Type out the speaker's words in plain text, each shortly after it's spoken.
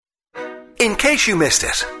in case you missed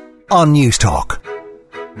it, on News Talk.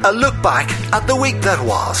 A look back at the week that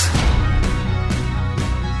was.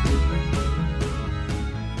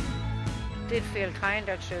 Did feel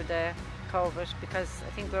kinder through the COVID because I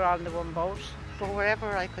think we're all in the one boat. But wherever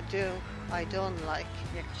I could do, I done like.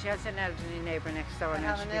 Yeah, 'cause she has an elderly neighbour next door. I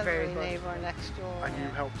have an elderly neighbour next door. And you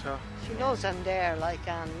helped her. She knows I'm there, like,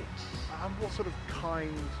 and what sort of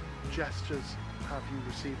kind gestures have you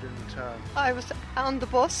received in return? I was on the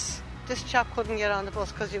bus. This chap couldn't get on the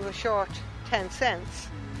bus because he was short 10 cents.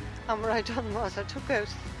 And what I done was I took out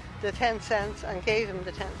the 10 cents and gave him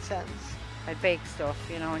the 10 cents. I bake stuff,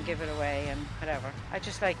 and give it away and whatever. I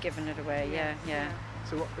just like giving it away, yeah.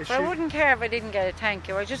 So I wouldn't care if I didn't get a thank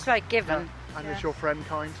you. I just like giving. And is your friend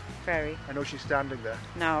kind? Very. I know she's standing there.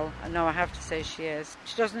 No, I have to say she is.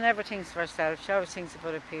 She doesn't ever think of herself. She always thinks of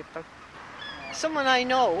other people. Someone I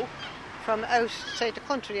know from out, say, the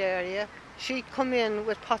country area, she'd come in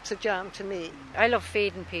with pots of jam to me. I love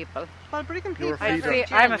feeding people. Balbriggan people.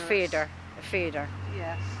 I'm a feeder.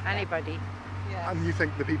 Yes. Anybody. Yes. And you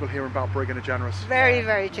think the people here in Balbriggan are generous? Very,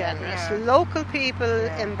 very generous. Yeah. Local people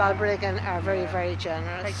in Balbriggan are very, very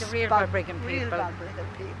generous. Like the real Balbriggan people. Real Balbriggan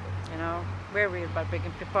people. We're real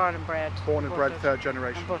Balbriggan people, born and bred. Born and bred, third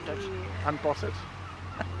generation. And buttered. And buttered.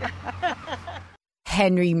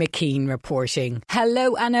 Henry McKean reporting.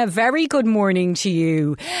 Hello and a very good morning to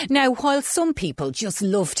you. Now, while some people just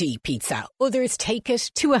love to eat pizza, others take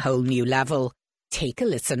it to a whole new level. Take a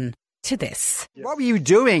listen to this. What were you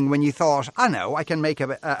doing when you thought, I can make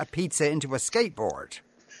a pizza into a skateboard?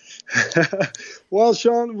 Well,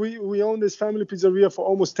 Sean, we own this family pizzeria for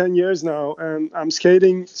almost 10 years now, and I'm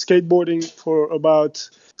skateboarding for about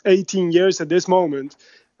 18 years at this moment.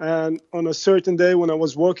 And on a certain day when I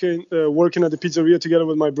was working at the pizzeria together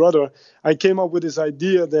with my brother, I came up with this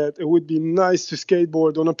idea that it would be nice to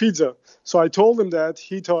skateboard on a pizza. So I told him that.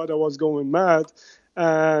 He thought I was going mad.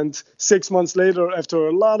 And 6 months later, after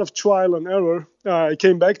a lot of trial and error, I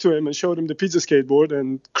came back to him and showed him the pizza skateboard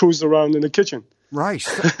and cruised around in the kitchen. Right.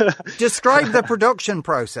 Describe the production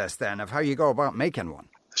process then of how you go about making one.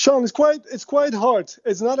 Sean, it's quite hard.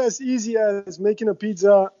 It's not as easy as making a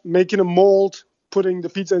pizza, making a mold, putting the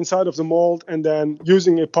pizza inside of the mold, and then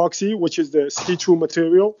using epoxy, which is the see-through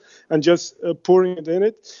material, and just pouring it in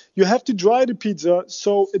it. You have to dry the pizza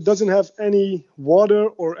so it doesn't have any water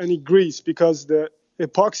or any grease, because the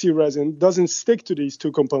epoxy resin doesn't stick to these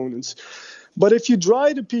two components. But if you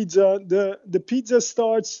dry the pizza, the pizza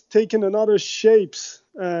starts taking another shapes,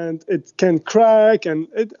 and it can crack, and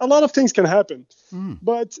a lot of things can happen.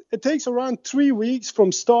 But it takes around 3 weeks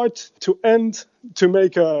from start to end to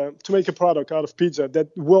make a product out of pizza that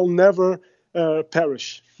will never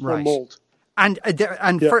perish or mold. And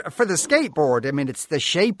for the skateboard, it's the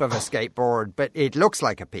shape of a skateboard, but it looks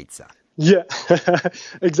like a pizza. Yeah,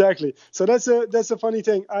 exactly. So that's a funny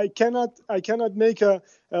thing. I cannot make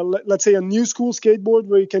let's say a new school skateboard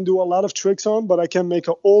where you can do a lot of tricks on, but I can make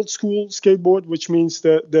an old school skateboard, which means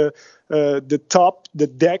the top, the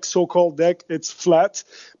deck, so-called deck, it's flat,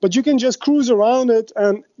 but you can just cruise around it,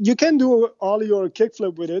 and you can do ollie or a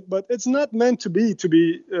kickflip with it, but it's not meant to be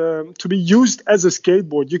used as a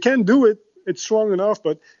skateboard. You can do it; it's strong enough,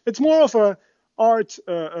 but it's more of a art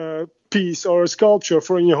piece or a sculpture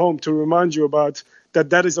for in your home to remind you about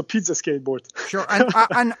that is a pizza skateboard. Sure.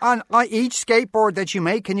 And on each skateboard that you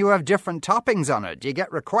make, can you have different toppings on it? Do you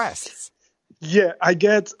get requests? Yeah, I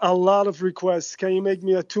get a lot of requests. Can you make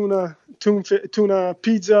me a tuna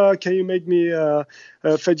pizza? Can you make me a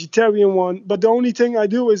vegetarian one? But the only thing I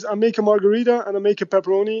do is I make a margarita and I make a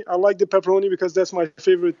pepperoni. I like the pepperoni because that's my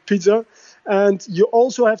favorite pizza. And you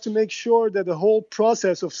also have to make sure that the whole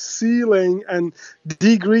process of sealing and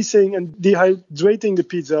degreasing and dehydrating the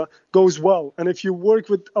pizza goes well. And if you work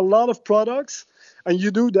with a lot of products and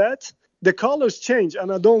you do that, the colors change,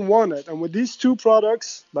 and I don't want it. And with these two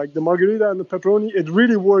products, like the margarita and the pepperoni, it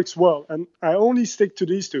really works well. And I only stick to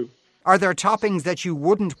these two. Are there toppings that you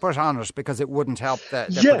wouldn't put on it because it wouldn't help the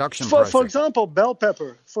production process? For example, bell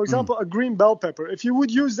pepper. For example, a green bell pepper. If you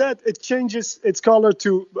would use that, it changes its color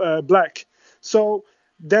to black. So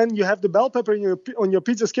then you have the bell pepper on your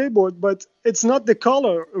pizza skateboard, but it's not the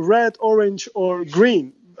color red, orange, or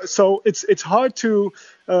green. So it's hard to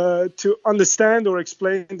understand or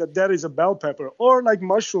explain that is a bell pepper. Or like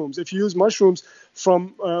mushrooms. If you use mushrooms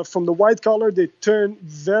from the white color, they turn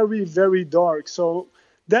very, very dark. So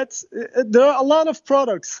there are a lot of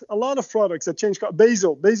products that change color.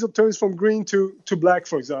 Basil turns from green to black,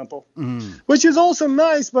 for example, which is also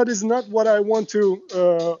nice, but is not what I want to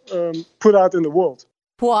put out in the world.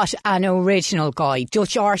 What an original guy,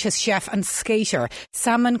 Dutch artist, chef and skater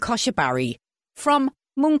Simon Koshabari from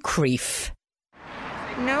Moncrief.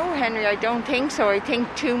 No, Henry, I don't think so. I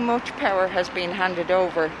think too much power has been handed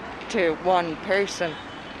over to one person.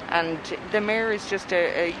 And the mayor is just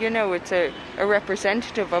it's a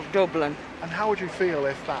representative of Dublin. And how would you feel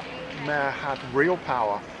if that mayor had real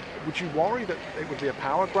power? Would you worry that it would be a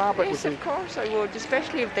power grab? Yes, of course I would,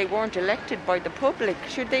 especially if they weren't elected by the public.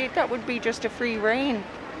 That would be just a free rein,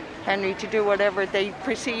 Henry, to do whatever they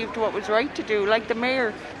perceived what was right to do. Like the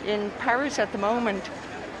mayor in Paris at the moment.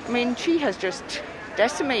 I mean, she has just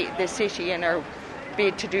decimated the city in her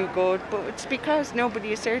bid to do good, but it's because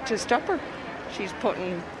nobody is there to stop her. She's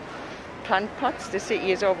putting plant pots. The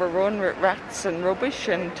city is overrun with rats and rubbish,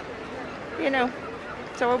 and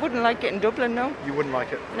so I wouldn't like it in Dublin, no. You wouldn't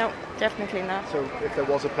like it? No, definitely not. So if there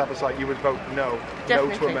was a plebiscite, you would vote no?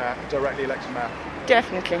 Definitely. No to a mayor, directly elected mayor?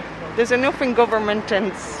 Definitely. There's enough in government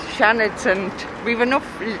and Shannons, and we've enough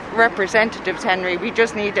representatives, Henry. We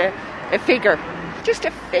just need a figure. Just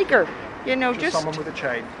a figure. Just someone with a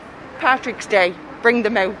chain. Patrick's Day. Bring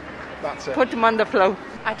them out. That's it. Put them on the float.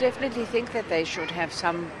 I definitely think that they should have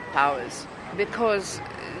some powers because,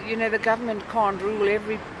 the government can't rule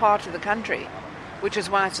every part of the country, which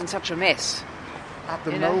is why it's in such a mess. At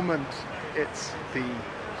the moment, it's the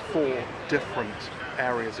 4 different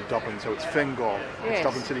areas of Dublin. So it's Fingal, it's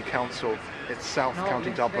Dublin City Council, it's South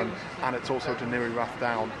County Dublin, and it's also Dún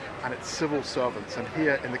Rathdown, and it's civil servants. And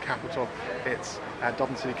here in the capital, it's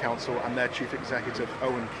Dublin City Council, and their chief executive,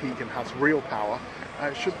 Owen Keegan, has real power.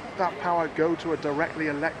 Should that power go to a directly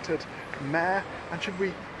elected mayor? And should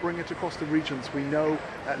we bring it across the regions? We know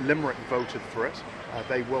Limerick voted for it.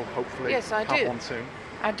 They will hopefully have one soon.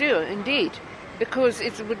 I do, indeed. Because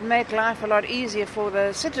it would make life a lot easier for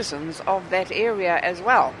the citizens of that area as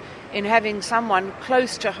well, in having someone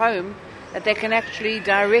close to home that they can actually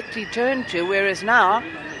directly turn to, whereas now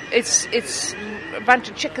it's a bunch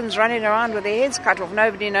of chickens running around with their heads cut off.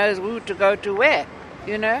 Nobody knows who to go to where,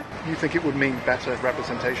 You think it would mean better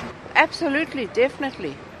representation? Absolutely,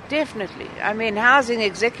 definitely. I mean, housing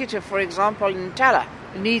executive, for example, in Tala,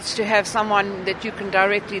 needs to have someone that you can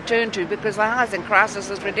directly turn to because the housing crisis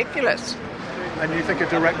is ridiculous. And you think a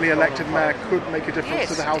directly elected mayor could make a difference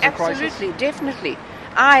to the housing crisis? Absolutely, definitely.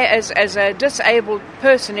 I, as a disabled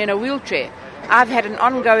person in a wheelchair, I've had an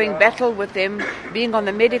ongoing battle with them being on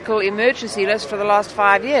the medical emergency list for the last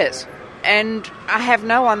 5 years. And I have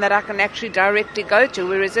no one that I can actually directly go to,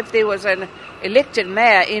 whereas if there was an elected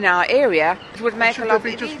mayor in our area, it would make a lot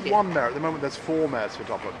easier. Should there be just one mayor? At the moment there's 4 mayors for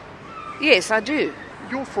Dublin. Yes, I do.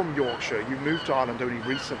 You're from Yorkshire, you moved to Ireland only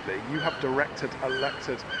recently. You have elected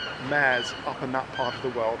mayors up in that part of the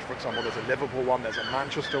world. For example, there's a Liverpool one, there's a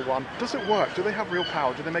Manchester one. Does it work? Do they have real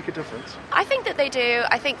power? Do they make a difference? I think that they do.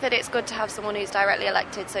 I think that it's good to have someone who's directly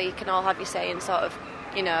elected so you can all have your say and sort of,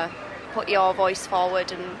 put your voice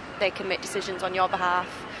forward and they can make decisions on your behalf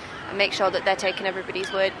and make sure that they're taking everybody's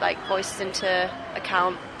voices into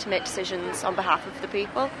account to make decisions on behalf of the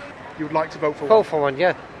people. You would like to vote for one? Vote for one,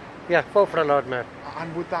 yeah. Yeah, vote for the Lord Mayor.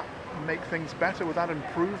 And would that make things better? Would that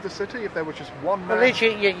improve the city if there was just one mayor? Well, at least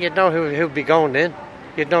you'd know who'd be going in.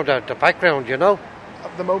 You'd know the background,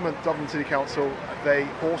 At the moment, Dublin City Council, they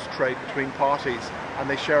horse trade between parties and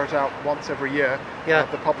they share it out once every year. Yeah.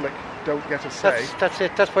 The public don't get a say. That's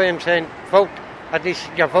it. That's why I'm saying vote. At least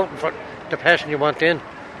you're voting for the person you want in,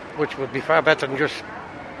 which would be far better than just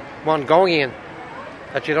one going in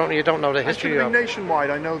that you don't know the history of. Should it be nationwide?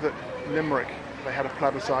 I know that Limerick, they had a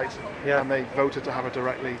plebiscite and they voted to have a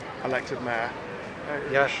directly elected mayor.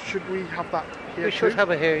 Should we have that here We should have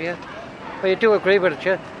it here, yeah. Well, you do agree with it,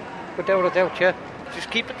 yeah? Without a doubt, yeah. Just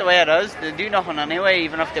keep it the way it is. They do nothing anyway,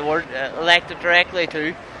 even if they were elected directly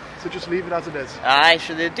too. So just leave it as it is? Aye,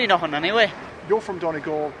 so they do nothing anyway. You're from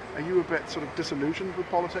Donegal. Are you a bit sort of disillusioned with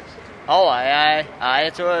politics? Oh, aye.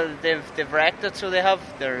 It's they've wrecked it, so they have.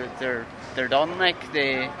 They're done.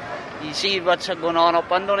 You see what's going on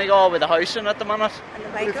up in Donegal with the housing at the minute.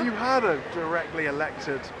 But if you had a directly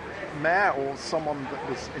elected mayor or someone that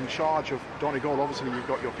was in charge of Donegal, obviously you've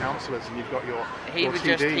got your councillors and you've got your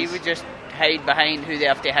TDs. He would just hide behind who they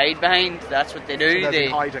have to hide behind. That's what they do. So they're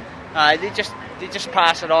hiding. They just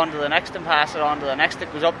pass it on to the next and pass it on to the next.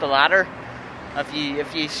 It goes up the ladder.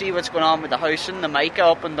 If you see what's going on with the housing, the Mica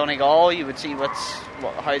up in Donegal, you would see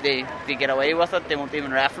how they get away with it. They won't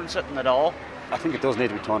even reference it at all. I think it does need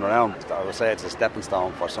to be turned around. I would say it's a stepping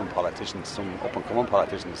stone for some politicians, some up-and-coming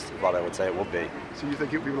politicians, what I would say it would be. So you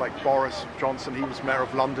think it would be like Boris Johnson, he was Mayor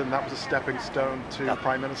of London, that was a stepping stone to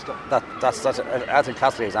Prime Minister? That's a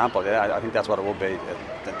classic example, yeah. I think that's what it would be.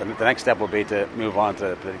 The next step would be to move on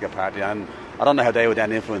to a political party, and I don't know how they would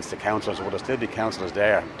then influence the councillors. Would there still be councillors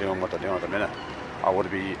there doing what they're doing at the minute? or would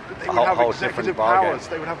it be They a would have whole executive different ballgame? powers.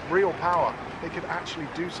 They would have real power. They could actually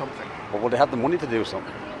do something. But would they have the money to do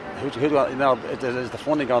something? Is the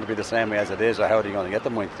funding going to be the same way as it is, or how are they going to get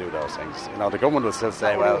the money to do those things? The government will still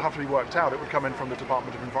say, that would all have to be worked out. It would come in from the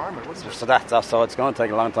Department of Environment, wouldn't it? So it's going to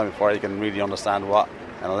take a long time before you can really understand what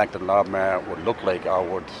an elected Lord Mayor would look like, or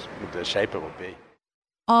would the shape it would be.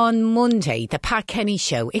 On Monday, the Pat Kenny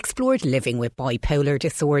Show explored living with bipolar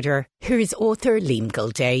disorder. Here's author Liam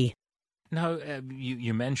Gilday. Now,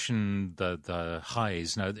 you mentioned the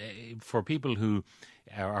highs. Now, for people who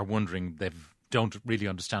are wondering, they don't really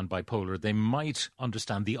understand bipolar, they might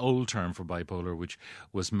understand the old term for bipolar, which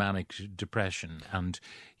was manic depression. And,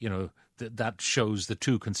 that shows the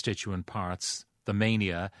two constituent parts, the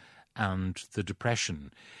mania and the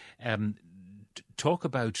depression. Talk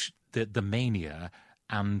about the mania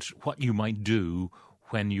and what you might do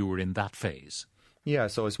when you were in that phase. Yeah,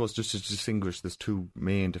 so I suppose just to distinguish, there's two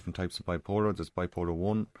main different types of bipolar. There's bipolar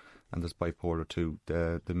 1 and there's bipolar 2.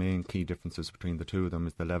 The main key differences between the two of them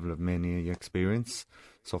is the level of mania you experience.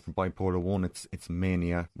 So for bipolar 1, it's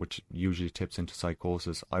mania, which usually tips into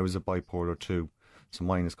psychosis. I was a bipolar 2, so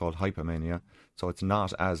mine is called hypomania. So it's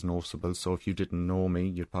not as noticeable. So if you didn't know me,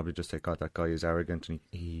 you'd probably just say, God, that guy is arrogant and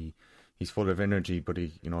he's full of energy, but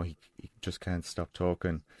he just can't stop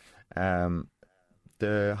talking.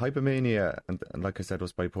 The hypomania, and like I said,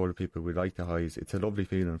 us bipolar people, we like the highs. It's a lovely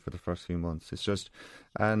feeling for the first few months. It's just,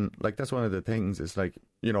 and like that's one of the things. It's like,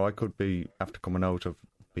 I could be after coming out of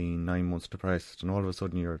being 9 months depressed, and all of a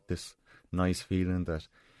sudden you're this nice feeling that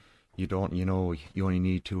you don't, you only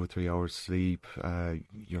need 2 or 3 hours sleep.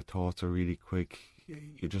 Your thoughts are really quick.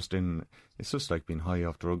 You're just it's just like being high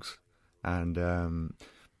off drugs. And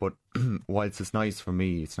but whilst it's nice for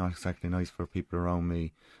me, it's not exactly nice for people around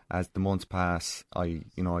me. As the months pass, I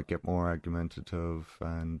get more argumentative,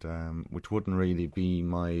 and which wouldn't really be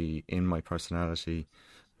in my personality.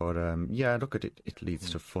 But look at it. It leads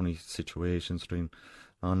to funny situations during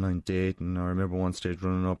online dating. I remember one stage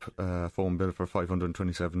running up a phone bill for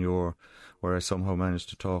 €527, where I somehow managed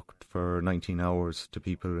to talk for 19 hours to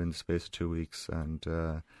people in the space of 2 weeks. And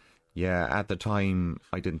at the time,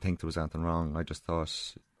 I didn't think there was anything wrong. I just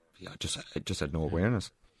thought, I just had no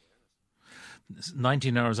awareness.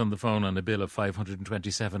 19 hours on the phone on a bill of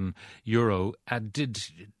 €527. Did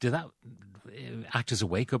that act as a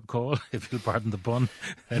wake-up call, if you'll pardon the pun?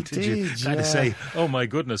 Did you kind of say, oh my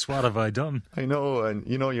goodness, what have I done? I know, and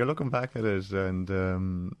you're looking back at it, and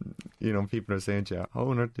people are saying to you, how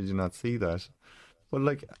on earth did you not see that? Well,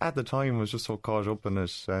 like, at the time, I was just so caught up in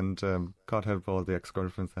it, and God help all the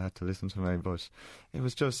ex-girlfriends that had to listen to me, but it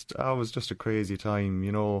was just a crazy time,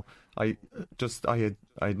 I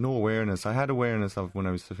had no awareness. I had awareness of when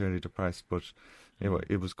I was severely depressed, but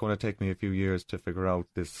it was going to take me a few years to figure out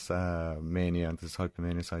this mania and this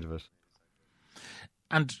hypomania side of it.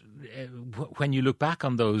 And when you look back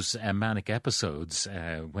on those manic episodes,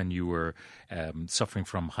 when you were suffering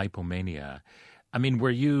from hypomania, I mean, were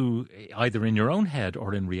you, either in your own head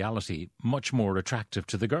or in reality, much more attractive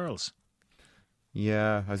to the girls?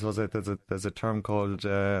 Yeah, I suppose there's a term called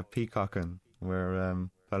peacocking, where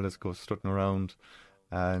fellas go strutting around,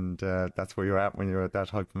 and that's where you're at when you're at that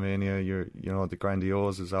hypomania. The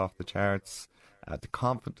grandiose is off the charts, the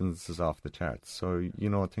confidence is off the charts. So,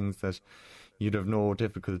 things that you'd have no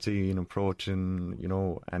difficulty in approaching,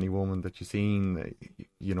 any woman that you've seen,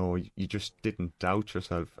 you just didn't doubt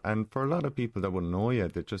yourself. And for a lot of people that wouldn't know you,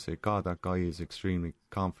 they'd just say, God, that guy is extremely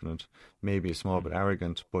confident, maybe a small bit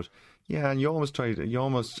arrogant. But yeah, and you almost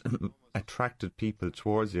attracted people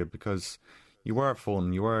towards you because you were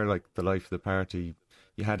fun, you were like the life of the party,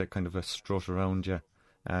 you had a kind of a strut around you.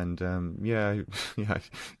 And it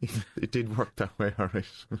did work that way, all right.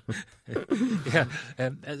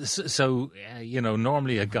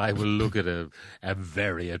 Normally a guy will look at a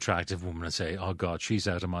very attractive woman and say, oh God, she's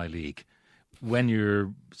out of my league. When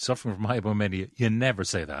you're suffering from hypomania, you never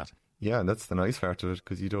say that. Yeah, and that's the nice part of it,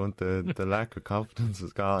 because you don't, the lack of confidence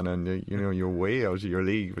is gone, and you're way out of your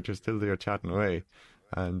league, but you're still there chatting away.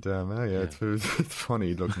 And it's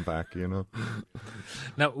funny looking back, Now,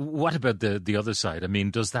 what about the other side? I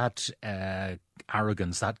mean, does that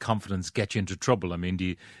arrogance, that confidence get you into trouble? I mean,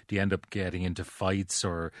 do you end up getting into fights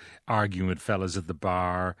or arguing with fellas at the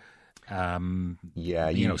bar?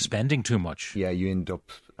 Spending too much. Yeah, you end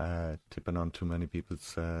up stepping on too many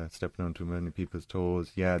people's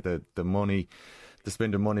toes. Yeah, the money. The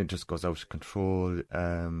spending money just goes out of control. You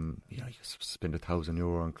spend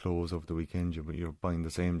 €1,000 on clothes over the weekend. You're buying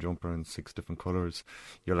the same jumper in 6 different colours.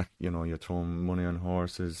 You're like, you're throwing money on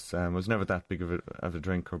horses. I was never that big of a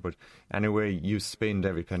drinker, but anyway, you spend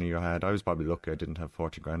every penny you had. I was probably lucky I didn't have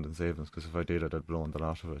 40 grand in savings, because if I did, I'd have blown the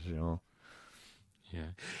lot of it.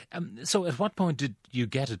 Yeah. So at what point did you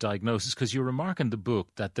get a diagnosis? Because you remark in the book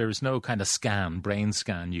that there is no kind of brain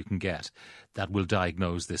scan you can get that will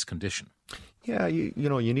diagnose this condition. Yeah, you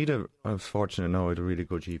need I was fortunate now, I had a really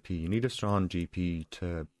good GP. You need a strong GP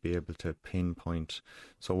to be able to pinpoint.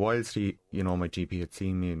 So whilst my GP had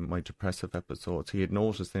seen me in my depressive episodes, he had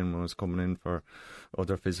noticed then when I was coming in for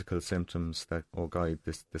other physical symptoms that, oh God,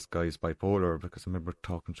 this guy's bipolar, because I remember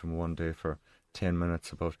talking to him one day for 10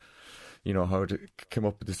 minutes about, how to come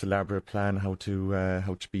up with this elaborate plan, how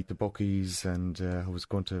to beat the bookies, and I was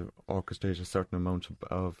going to orchestrate a certain amount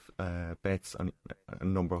of bets on a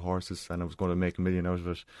number of horses, and I was going to make $1 million out of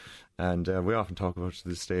it. And we often talk about it to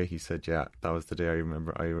this day. He said, yeah, that was the day I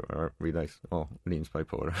remember I realised, oh, Liam's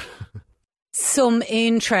bipolar. Some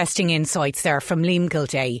interesting insights there from Liam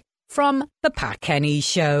Gilday from The Pat Kenny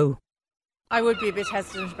Show. I would be a bit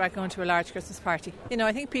hesitant about going to a large Christmas party.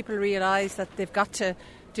 I think people realise that they've got to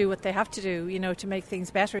do what they have to do, to make things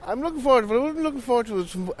better. I'm looking forward to it, but I wasn't looking forward to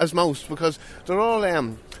it as most, because they're all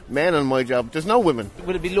men on my job. There's no women.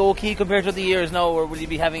 Will it be low-key compared to other years now, or will you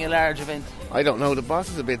be having a large event? I don't know. The boss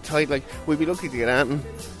is a bit tight. We'd be lucky to get Anton.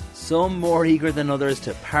 Some more eager than others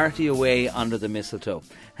to party away under the mistletoe.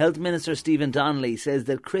 Health Minister Stephen Donnelly says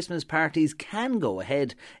that Christmas parties can go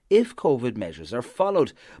ahead if COVID measures are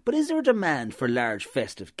followed. But is there a demand for large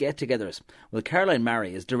festive get-togethers? Well, Caroline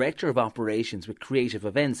Marry is Director of Operations with Creative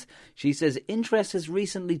Events. She says interest has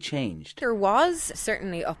recently changed. There was,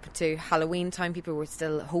 certainly up to Halloween time, people were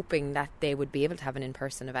still hoping that they would be able to have an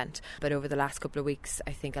in-person event. But over the last couple of weeks,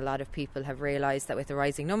 I think a lot of people have realised that with the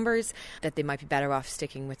rising numbers, that they might be better off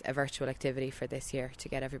sticking with a virtual activity for this year to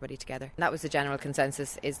get everybody together. And that was the general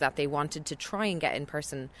consensus, is that they wanted to try and get in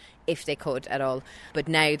person if they could at all. But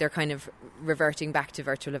now they're kind of reverting back to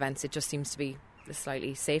virtual events. It just seems to be a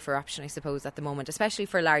slightly safer option, I suppose, at the moment, especially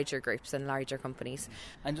for larger groups and larger companies.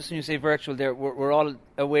 And just when you say virtual there, we're all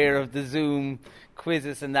aware of the Zoom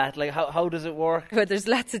quizzes and that. How does it work? Well, there's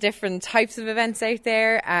lots of different types of events out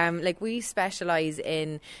there. We specialise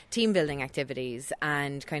in team building activities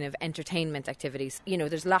and kind of entertainment activities.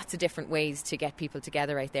 There's lots of different ways to get people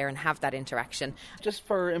together out there and have that interaction. Just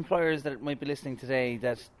for employers that might be listening today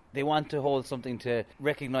that they want to hold something to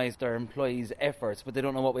recognise their employees' efforts, but they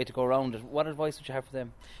don't know what way to go around it. What advice would you have for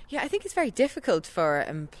them? Yeah, I think it's very difficult for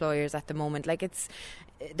employers at the moment.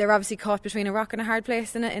 They're obviously caught between a rock and a hard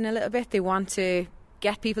place in a little bit. They want to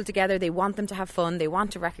get people together, they want them to have fun, they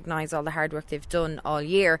want to recognise all the hard work they've done all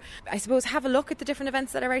year. I suppose have a look at the different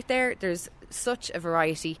events that are out there. There's such a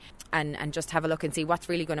variety, and just have a look and see what's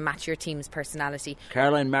really going to match your team's personality.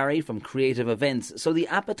 Caroline Marry from Creative Events. So the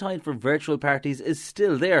appetite for virtual parties is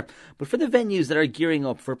still there, but for the venues that are gearing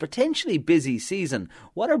up for a potentially busy season,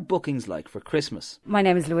 what are bookings like for Christmas? My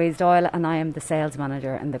name is Louise Doyle and I am the sales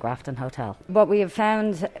manager in the Grafton Hotel. What we have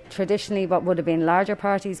found, traditionally what would have been larger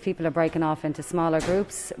parties, people are breaking off into smaller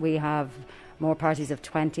groups. We have more parties of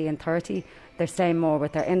 20 and 30. They're staying more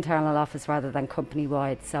with their internal office rather than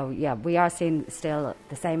company-wide. So, yeah, we are seeing still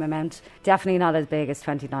the same amount. Definitely not as big as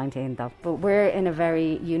 2019, though. But we're in a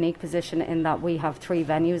very unique position in that we have 3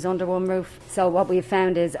 venues under one roof. So what we've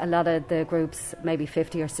found is a lot of the groups, maybe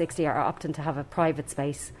 50 or 60, are opting to have a private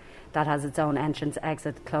space that has its own entrance,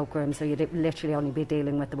 exit, cloakroom. So you'd literally only be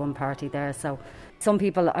dealing with the one party there. So some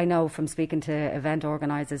people I know from speaking to event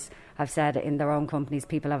organisers have said in their own companies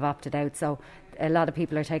people have opted out. So a lot of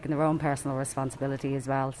people are taking their own personal responsibility as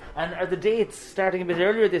well. And are the dates starting a bit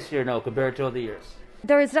earlier this year now compared to other years?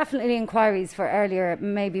 There is definitely inquiries for earlier,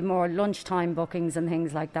 maybe more lunchtime bookings and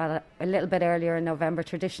things like that, a little bit earlier in November.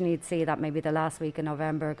 Traditionally you'd see that maybe the last week in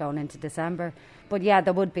November going into December. But yeah,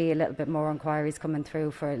 there would be a little bit more inquiries coming through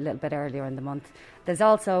for a little bit earlier in the month. There's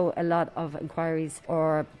also a lot of inquiries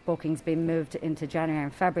or bookings being moved into January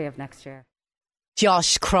and February of next year.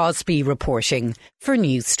 Josh Crosby reporting for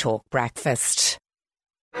News Talk Breakfast.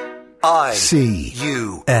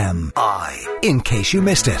 ICUMI, in case you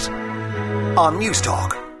missed it, on News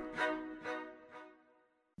Talk.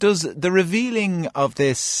 Does the revealing of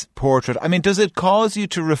this portrait, does it cause you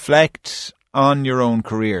to reflect on your own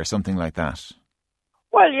career, something like that?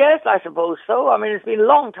 Well, yes, I suppose so. It's been a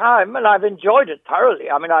long time and I've enjoyed it thoroughly.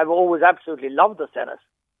 I've always absolutely loved the Senate.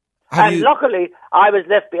 Luckily, I was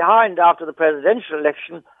left behind after the presidential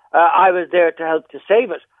election. I was there to help to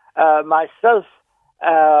save it. Myself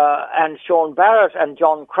and Sean Barrett and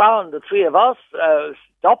John Crown, the 3 of us,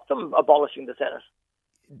 stopped them abolishing the Senate.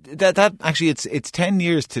 That actually, it's 10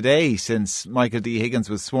 years today since Michael D. Higgins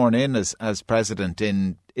was sworn in as president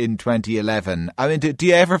in 2011. Do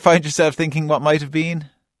you ever find yourself thinking what might have been?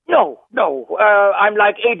 No. I'm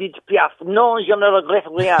like Edith Piaf. Non, je ne regrette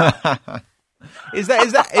rien.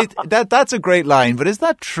 That's a great line, but is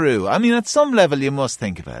that true? I mean, at some level you must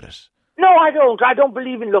think about it. No, I don't. I don't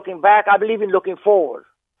believe in looking back. I believe in looking forward.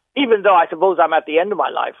 Even though I suppose I'm at the end of my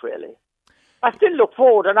life, really. I still look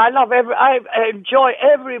forward, and I enjoy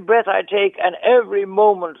every breath I take and every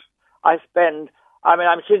moment I spend. I mean,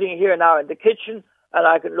 I'm sitting here now in the kitchen, and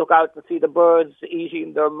I can look out and see the birds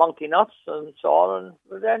eating their monkey nuts and so on,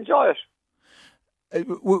 and I enjoy it.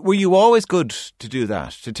 Were you always good to do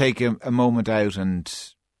that, to take a moment out and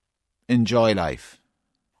enjoy life?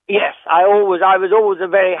 Yes, I was always a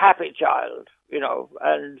very happy child,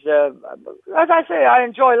 and as I say, I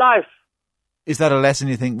enjoy life. Is that a lesson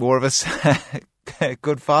you think more of us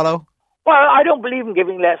could follow? Well, I don't believe in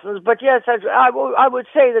giving lessons, but yes, I would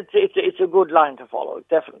say that it's a good line to follow,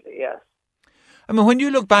 definitely, yes. I mean, when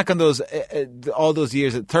you look back on those all those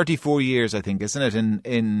years, 34 years, I think, isn't it,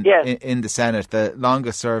 in the Senate, the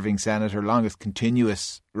longest serving senator, longest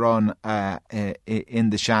continuous run in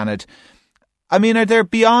the Seanad. I mean, are there,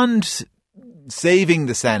 beyond saving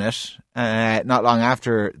the Senate not long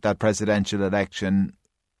after that presidential election,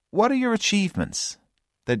 what are your achievements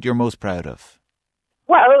that you're most proud of?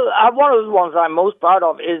 Well, one of the ones I'm most proud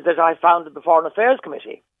of is that I founded the Foreign Affairs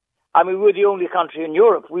Committee. I mean, we're the only country in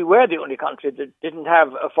Europe. We were the only country that didn't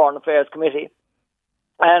have a Foreign Affairs Committee.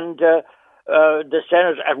 And the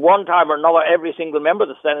Senate, at one time or another, every single member of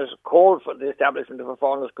the Senate called for the establishment of a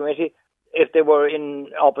Foreign Affairs Committee if they were in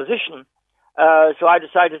opposition. So I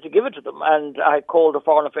decided to give it to them. And I called a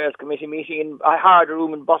Foreign Affairs Committee meeting. I hired a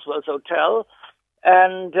room in Boswell's Hotel.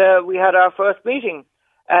 And we had our first meeting.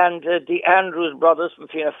 And the Andrews brothers from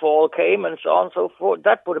Fianna Fáil came and so on and so forth.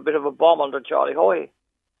 That put a bit of a bomb under Charlie Hoy.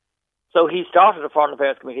 So he started a Foreign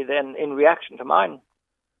Affairs Committee then in reaction to mine.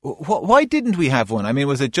 Why didn't we have one? I mean,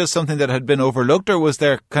 was it just something that had been overlooked, or was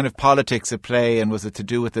there kind of politics at play, and was it to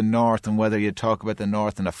do with the North and whether you'd talk about the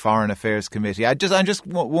North in a Foreign Affairs Committee? I'm just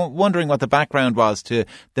wondering what the background was to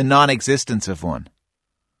the non-existence of one.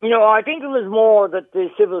 I think it was more that the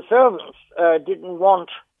civil servants didn't want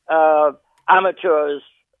amateurs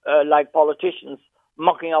like politicians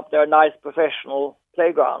mucking up their nice professional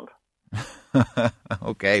playground.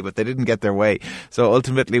 Okay, but they didn't get their way. So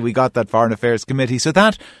ultimately we got that Foreign Affairs Committee. So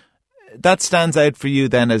that stands out for you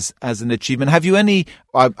then as an achievement. Have you any,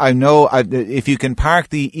 I know if you can park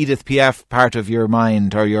the Edith Piaf part of your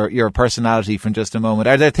mind or your personality from just a moment,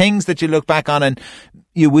 are there things that you look back on and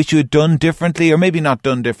you wish you had done differently, or maybe not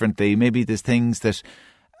done differently? Maybe there's things that...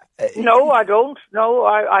 No, I don't. No,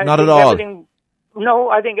 I not at all. No,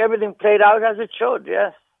 I think everything played out as it should,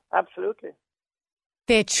 yes, absolutely.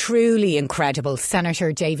 The truly incredible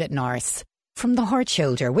Senator David Norris from the Hard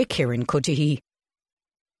Shoulder with Kieran Cuddihy.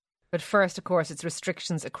 But first, of course, it's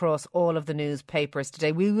restrictions across all of the newspapers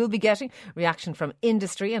today. We will be getting reaction from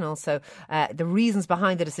industry and also the reasons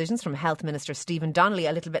behind the decisions from Health Minister Stephen Donnelly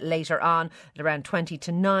a little bit later on at around 20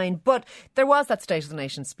 to 9. But there was that State of the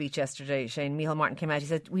Nation speech yesterday. Shane Micheál Martin came out. He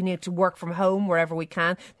said we need to work from home wherever we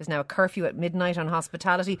can. There's now a curfew at midnight on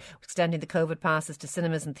hospitality, extending the COVID passes to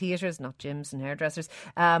cinemas and theatres, not gyms and hairdressers.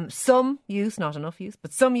 Some use, not enough use,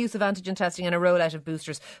 but some use of antigen testing and a rollout of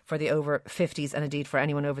boosters for the over 50s and indeed for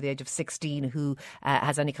anyone over the age of 16 who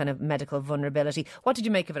has any kind of medical vulnerability. What did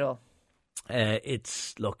you make of it all?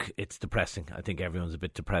 It's depressing. I think everyone's a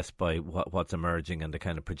bit depressed by what's emerging and the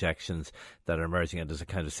kind of projections that are emerging, and there's a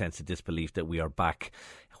kind of sense of disbelief that we are back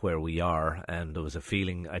where we are. And there was a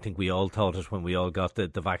feeling, I think we all thought it when we all got the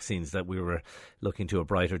vaccines, that we were looking to a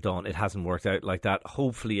brighter dawn. It hasn't worked out like that.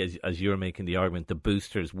 Hopefully, as you're making the argument, the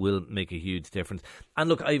boosters will make a huge difference. And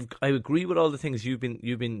look, I agree with all the things you've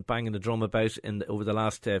been banging the drum about over the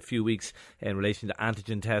last few weeks in relation to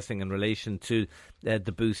antigen testing, in relation to the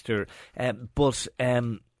booster. But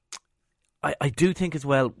I do think as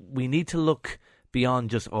well we need to look beyond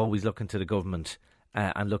just always looking to the government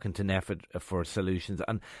and looking to NPHET for solutions.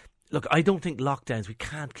 And look, I don't think lockdowns, we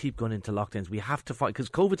can't keep going into lockdowns. We have to find, because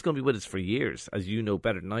COVID's going to be with us for years, as you know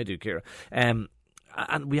better than I do, Ciara. And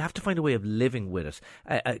we have to find a way of living with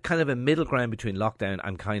it, kind of a middle ground between lockdown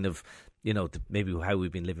and kind of, maybe how we've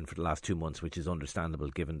been living for the last 2 months, which is understandable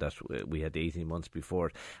given that we had 18 months before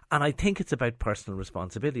it. And I think it's about personal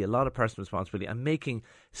responsibility, a lot of personal responsibility, and making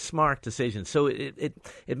smart decisions. So it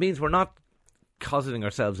means we're not cosseting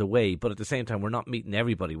ourselves away, but at the same time we're not meeting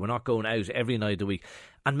everybody. We're not going out every night of the week.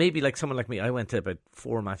 And maybe like someone like me, I went to about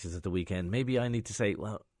 4 matches at the weekend. Maybe I need to say,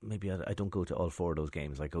 well, maybe I don't go to all 4 of those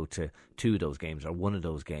games. I go to 2 of those games or 1 of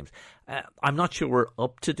those games. I'm not sure we're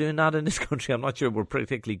up to doing that in this country. I'm not sure we're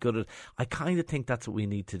particularly good at it. I kind of think that's what we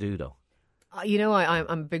need to do, though. I'm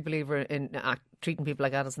a big believer in treating people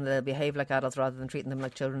like adults and they'll behave like adults rather than treating them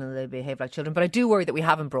like children and they'll behave like children. But I do worry that we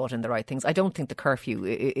haven't brought in the right things. I don't think the curfew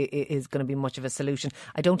is going to be much of a solution.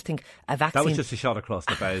 I don't think a vaccine... That was just a shot across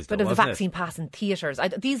the bows, but though, a vaccine pass in theatres.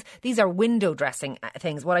 These are window dressing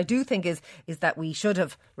things. What I do think is that we should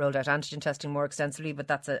have rolled out antigen testing more extensively, but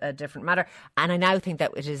that's a different matter. And I now think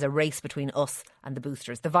that it is a race between us and the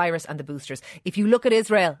boosters, the virus and the boosters. If you look at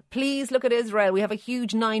Israel, please look at Israel. We have a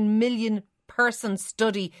huge 9 million person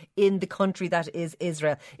study in the country that is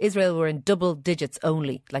Israel. Israel were in double digits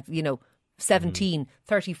only, 17,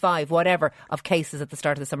 35, whatever, of cases at the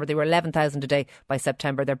start of the summer. They were 11,000 a day by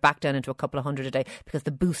September. They're back down into a couple of hundred a day because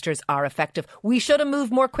the boosters are effective. We should have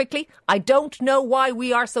moved more quickly. I don't know why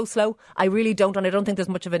we are so slow. I really don't, and I don't think there's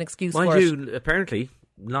much of an excuse for it. Apparently...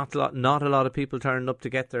 Not a lot of people turning up to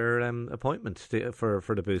get their appointment for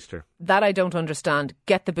the booster. That I don't understand.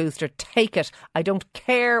 Get the booster, take it. I don't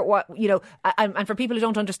care what, and for people who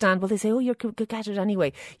don't understand, well, they say, oh, you could get it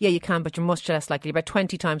anyway. Yeah, you can, but you're much less likely, about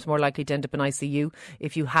 20 times more likely to end up in ICU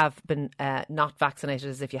if you have been not vaccinated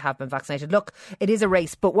as if you have been vaccinated. Look, it is a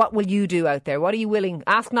race, but what will you do out there? What are you willing?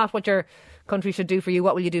 Ask not what your country should do for you.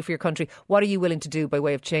 What will you do for your country? What are you willing to do by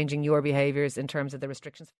way of changing your behaviours in terms of the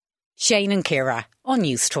restrictions? Shane and Ciara on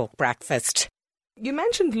News Talk Breakfast. You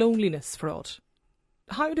mentioned loneliness, Fraud.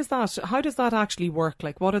 How does that actually work?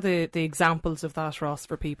 Like, what are the examples of that, Ross,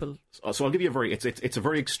 for people? So I'll give you it's a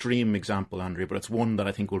very extreme example, Andrea, but it's one that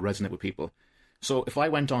I think will resonate with people. So if I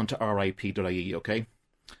went on to rip.ie, okay,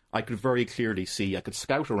 I could very clearly see, I could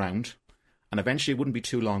scout around, and eventually it wouldn't be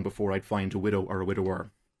too long before I'd find a widow or a widower.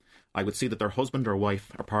 I would see that their husband or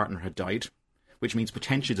wife or partner had died, which means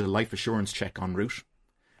potentially there's a life assurance check en route.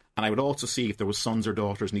 And I would also see if there was sons or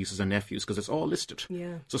daughters, nieces and nephews, because it's all listed.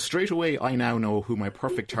 Yeah. So straight away, I now know who my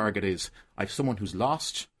perfect target is. I have someone who's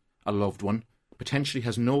lost a loved one, potentially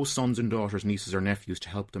has no sons and daughters, nieces or nephews to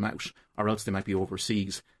help them out, or else they might be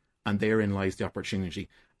overseas. And therein lies the opportunity.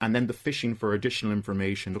 And then the fishing for additional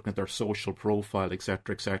information, looking at their social profile,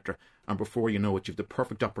 etc., etc. And before you know it, you have the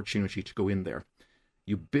perfect opportunity to go in there.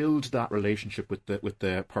 You build that relationship with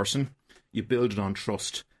the person. You build it on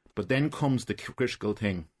trust. But then comes the critical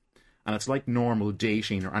thing. And it's like normal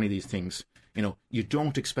dating or any of these things. You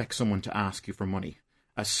don't expect someone to ask you for money.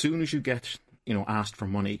 As soon as you get, asked for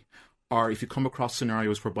money, or if you come across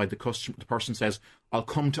scenarios whereby the person says, I'll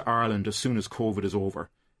come to Ireland as soon as COVID is over,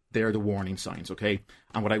 they're the warning signs, okay?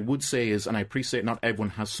 And what I would say is, and I appreciate not everyone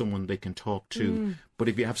has someone they can talk to, but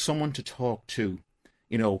if you have someone to talk to,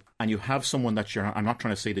 and you have someone that I'm not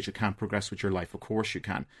trying to say that you can't progress with your life, of course you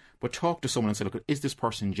can, but talk to someone and say, look, is this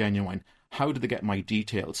person genuine? How did they get my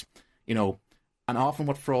details? And often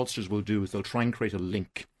what fraudsters will do is they'll try and create a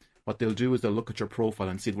link. What they'll do is they'll look at your profile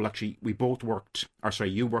and say, well, actually,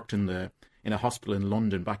 you worked in a hospital in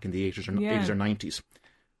London back in the 80s or 90s.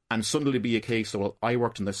 And suddenly be a case of, well, I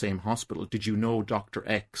worked in the same hospital. Did you know Dr.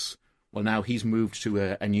 X? Well, now he's moved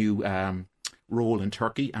to a new role in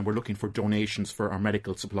Turkey, and we're looking for donations for our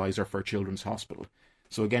medical supplies or for a children's hospital.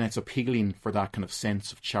 So again, it's appealing for that kind of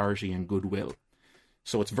sense of charity and goodwill.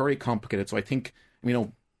 So it's very complicated. So I think,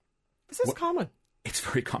 is this common? It's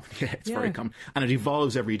very common, yeah, very common. And it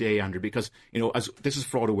evolves every day, Andrew, because, as this is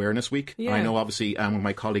Fraud Awareness Week. Yeah. I know, obviously, one of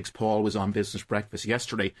my colleagues, Paul, was on Business Breakfast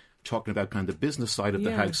yesterday talking about kind of the business side of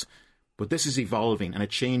the house. But this is evolving and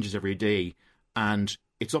it changes every day. And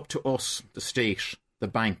it's up to us, the state, the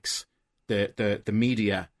banks, the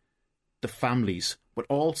media, the families, but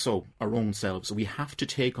also our own selves. We have to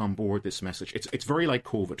take on board this message. It's very like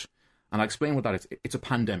COVID. And I'll explain what that is. It's a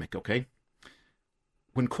pandemic, okay?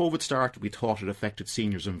 When COVID started, we thought it affected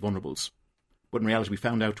seniors and vulnerables. But in reality, we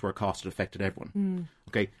found out to our cost it affected everyone.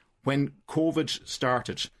 Okay? When COVID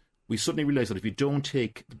started, we suddenly realised that if you don't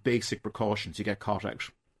take the basic precautions, you get caught out,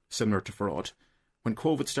 similar to fraud. When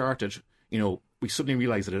COVID started, we suddenly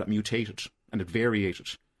realised that it mutated and it variated.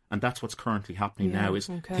 And that's what's currently happening now, is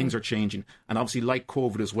things are changing. And obviously, like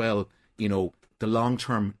COVID as well, the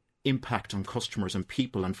long-term impact on customers and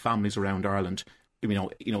people and families around Ireland,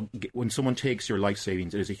 when someone takes your life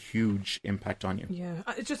savings, it is a huge impact on you. Yeah,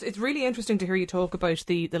 it's really interesting to hear you talk about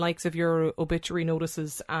the likes of your obituary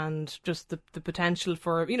notices and just the potential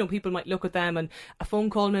for, people might look at them and a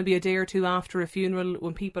phone call maybe a day or two after a funeral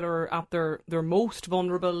when people are at their most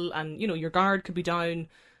vulnerable and, your guard could be down.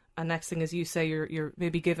 And next thing, as you say, you're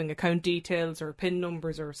maybe giving account details or PIN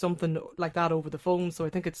numbers or something like that over the phone. So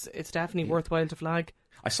I think it's definitely worthwhile to flag.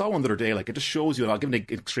 I saw one the other day, it just shows you, and I'll give an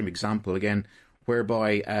extreme example again,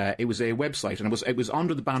 whereby it was a website and it was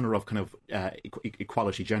under the banner of kind of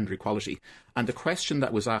equality, gender equality. And the question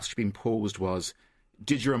that was actually being posed was,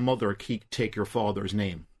 did your mother take your father's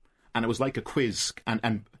name? And it was like a quiz.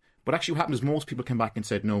 But actually what happened is most people came back and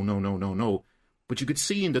said, no. But you could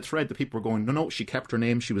see in the thread that people were going, no, she kept her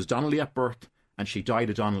name. She was Donnelly at birth and she died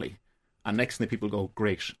of Donnelly. And next thing people go,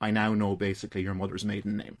 great, I now know basically your mother's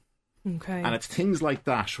maiden name. Okay. And it's things like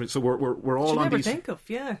that. So we're all on never these. Think of,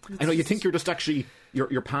 yeah. I know you think you're just actually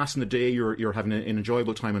you're passing the day, you're having an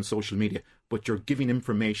enjoyable time on social media, but you're giving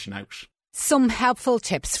information out. Some helpful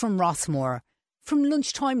tips from Rossmore from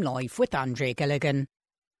Lunchtime Live with Andre Gilligan.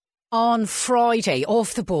 On Friday,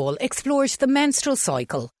 Off the Ball explores the menstrual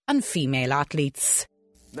cycle and female athletes.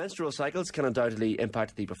 Menstrual cycles can undoubtedly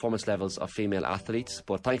impact the performance levels of female athletes,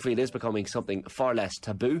 but thankfully it is becoming something far less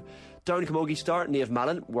taboo. Down Camogie star Niamh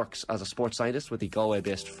Mallon works as a sports scientist with the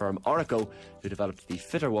Galway-based firm Oracle, who developed the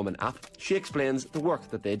Fitter Woman app. She explains the work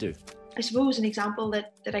that they do. I suppose an example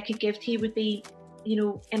that I could give to you would be, you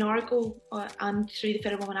know, in Oracle and through the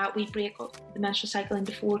Fitter Woman app, we break up the menstrual cycle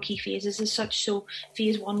into 4 key phases as such. So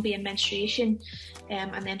phase 1 being menstruation,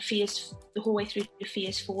 and then the whole way through to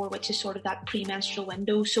phase 4, which is sort of that premenstrual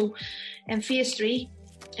window. So in phase 3,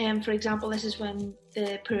 for example, this is when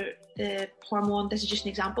the hormone, this is just an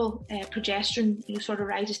example, progesterone, you know, sort of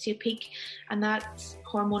rises to a peak, and that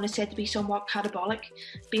hormone is said to be somewhat catabolic.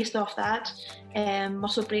 Based off that,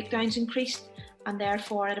 muscle breakdowns increased. And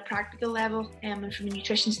therefore, at a practical level, and from a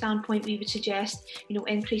nutrition standpoint, we would suggest, you know,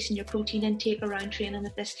 increasing your protein intake around training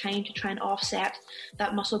at this time to try and offset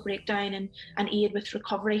that muscle breakdown and aid with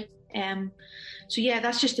recovery. So yeah,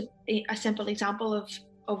 that's just a simple example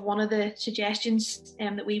of one of the suggestions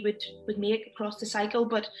that we would make across the cycle.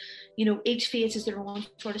 But you know, each phase has their own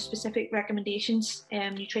sort of specific recommendations,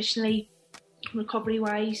 nutritionally, recovery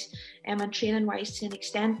wise, and training wise to an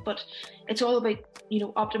extent, but it's all about, you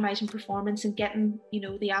know, optimizing performance and getting, you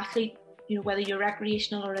know, the athlete, you know, whether you're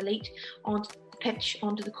recreational or elite, onto the pitch,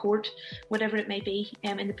 onto the court, whatever it may be,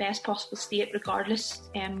 in the best possible state, regardless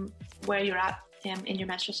where you're at in your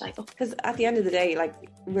menstrual cycle. Because at the end of the day, like,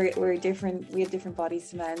 we're different, we have different bodies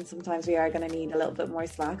to men. Sometimes we are going to need a little bit more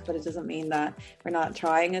slack, but it doesn't mean that we're not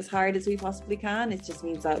trying as hard as we possibly can. It just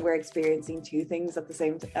means that we're experiencing 2 things at the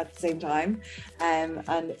same time,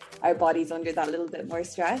 and our body's under that little bit more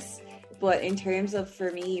stress. But in terms of,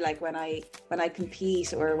 for me, like when I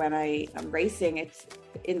compete or when I am racing, it's,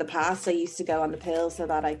 in the past I used to go on the pill so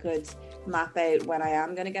that I could map out when I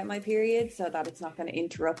am going to get my period, so that it's not going to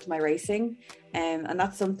interrupt my racing, and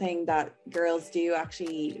that's something that girls do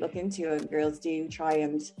actually look into, and girls do try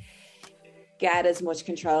and get as much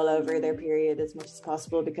control over their period as much as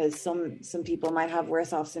possible, because some people might have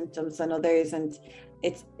worse off symptoms than others, and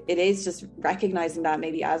it is just recognizing that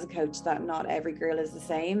maybe as a coach that not every girl is the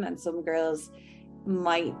same, and some girls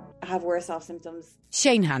might have worse off symptoms.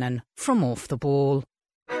 Shane Hannon from Off the Ball.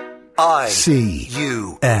 ICUMI,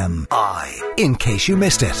 in case you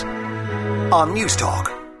missed it, on News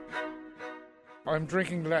Talk. I'm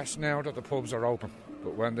drinking less now that the pubs are open,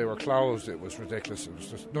 but when they were closed it was ridiculous. It was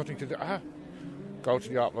just nothing to do. Go to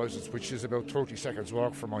the Optimizers, which is about 30 seconds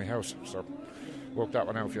walk from my house, so work that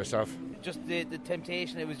one out for yourself. Just the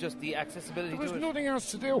temptation, it was just the accessibility to it. There was nothing else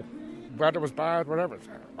to do. Weather was bad, whatever.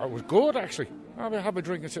 It was good, actually. I would have a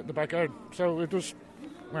drink and sit in the backyard, so it just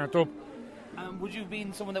went up. Would you have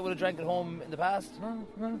been someone that would have drank at home in the past?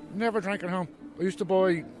 No, never drank at home. I used to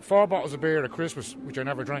buy 4 bottles of beer at Christmas, which I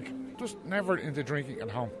never drank. Just never into drinking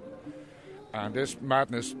at home. And this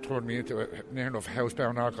madness turned me into a near enough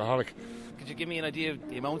housebound alcoholic. Could you give me an idea of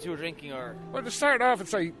the amount you were drinking? Or? Well, to start off, I'd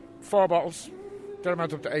say 4 bottles. Then I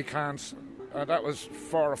went up to 8 cans. That was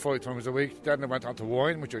 4 or 5 times a week. Then I went on to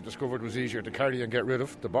wine, which I discovered was easier to carry and get rid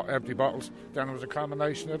of, the empty bottles. Then it was a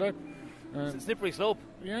combination of that. It's a slippery slope.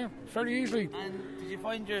 Yeah, very easily. And did you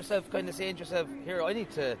find yourself kind of saying to yourself, here, I need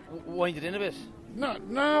to wind it in a bit?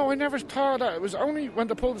 No, I never thought that. It was only when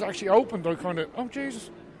the pubs actually opened, I kind of, oh, Jesus.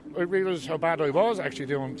 I realised how bad I was actually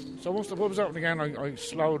doing. So once the pubs opened again, I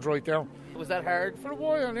slowed right down. Was that hard? For a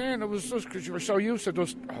while, yeah, and it was just because you were so used to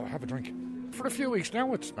just, have a drink. For a few weeks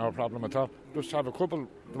now, it's no problem at all. Just have a couple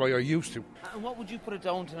the way I used to. And what would you put it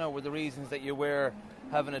down to now were the reasons that you were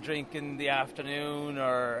having a drink in the afternoon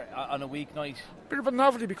or on a weeknight? Bit of a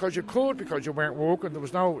novelty because you could, because you weren't working. There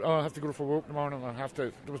was no, I have to go for work in the morning,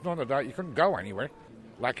 there was none of that. You couldn't go anywhere.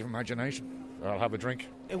 Lack of imagination. I'll have a drink.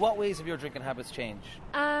 In what ways have your drinking habits changed?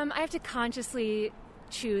 I have to consciously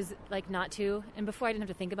choose, not to. And before I didn't have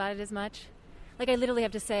to think about it as much. I literally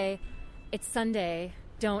have to say, it's Sunday,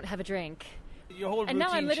 don't have a drink. Your whole and now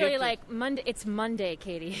I'm literally shifted. Monday. It's Monday,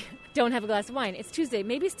 Katie. Don't have a glass of wine. It's Tuesday.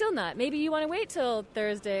 Maybe still not. Maybe you want to wait till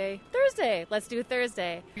Thursday. Let's do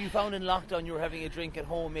Thursday. You found in lockdown you were having a drink at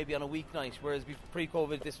home maybe on a weeknight, whereas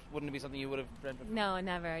pre-COVID this wouldn't be something you would have dreamt of? No,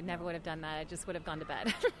 never. I never would have done that. I just would have gone to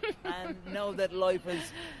bed. And now that life has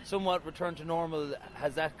somewhat returned to normal,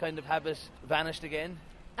 has that kind of habit vanished again?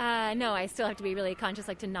 No, I still have to be really conscious,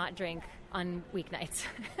 like to not drink on weeknights.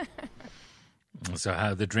 So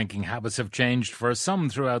how the drinking habits have changed for some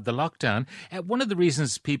throughout the lockdown. One of the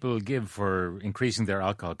reasons people give for increasing their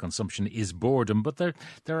alcohol consumption is boredom, but there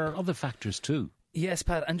are other factors too. Yes,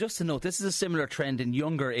 Pat, and just to note, this is a similar trend in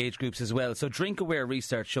younger age groups as well. So DrinkAware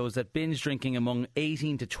research shows that binge drinking among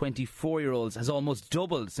 18 to 24-year-olds has almost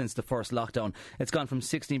doubled since the first lockdown. It's gone from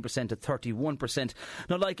 16% to 31%.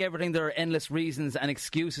 Now, like everything, there are endless reasons and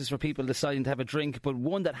excuses for people deciding to have a drink, but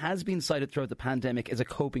one that has been cited throughout the pandemic is a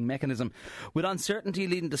coping mechanism. With uncertainty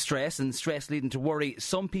leading to stress and stress leading to worry,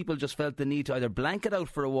 some people just felt the need to either blank it out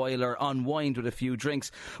for a while or unwind with a few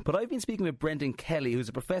drinks. But I've been speaking with Brendan Kelly, who's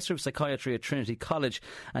a professor of psychiatry at Trinity College,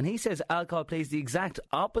 and he says alcohol plays the exact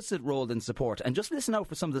opposite role in support. And just listen out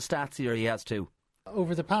for some of the stats here he has too.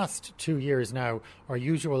 Over the past 2 years now, our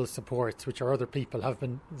usual supports, which are other people, have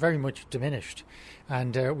been very much diminished.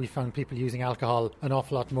 And we found people using alcohol an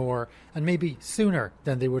awful lot more and maybe sooner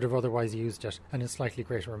than they would have otherwise used it, and in slightly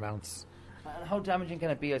greater amounts. And how damaging can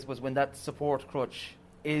it be, I suppose, when that support crutch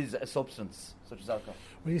is a substance such as alcohol?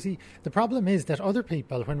 Well, you see, the problem is that other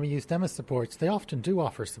people, when we use them as supports, they often do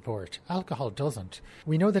offer support. Alcohol doesn't.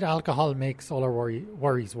 We know that alcohol makes all our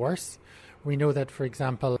worries worse. We know that, for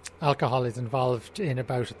example, alcohol is involved in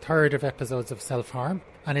about a third of episodes of self-harm,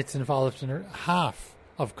 and it's involved in half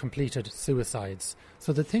of completed suicides.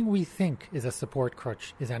 So the thing we think is a support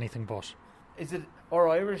crutch is anything but. Is it our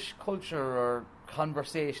Irish culture or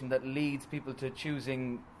conversation that leads people to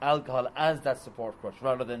choosing alcohol as that support crutch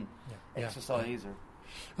rather than exercise? Or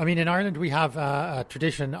I mean, in Ireland we have a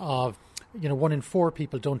tradition of, 1 in 4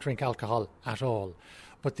 people don't drink alcohol at all.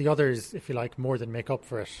 But the others, if you like, more than make up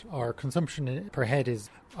for it. Our consumption per head is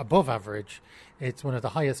above average. It's one of the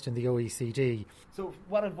highest in the OECD. So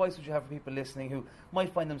what advice would you have for people listening who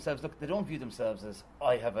might find themselves, look, they don't view themselves as,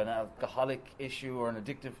 I have an alcoholic issue or an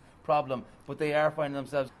addictive problem, but they are finding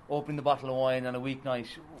themselves opening the bottle of wine on a weeknight.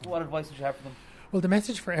 What advice would you have for them? Well, the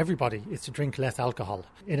message for everybody is to drink less alcohol.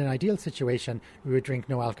 In an ideal situation, we would drink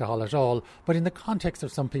no alcohol at all. But in the context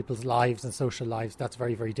of some people's lives and social lives, that's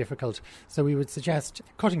very, very difficult. So we would suggest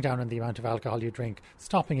cutting down on the amount of alcohol you drink,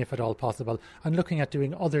 stopping if at all possible, and looking at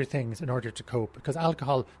doing other things in order to cope. Because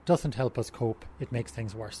alcohol doesn't help us cope. It makes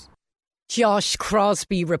things worse. Josh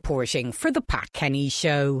Crosby reporting for the Pat Kenny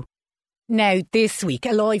Show. Now, this week,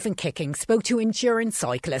 Alive and Kicking spoke to endurance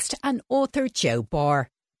cyclist and author Joe Barr.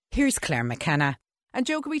 Here's Claire McKenna. And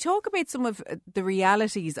Joe, can we talk about some of the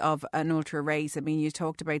realities of an ultra race? I mean, you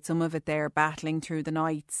talked about some of it there, battling through the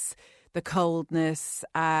nights, the coldness.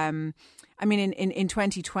 I mean, in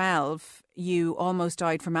 2012, you almost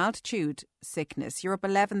died from altitude sickness. You're up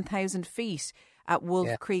 11,000 feet at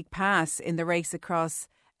Wolf Creek Pass in the race across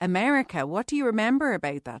America. What do you remember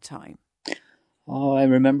about that time? Oh, I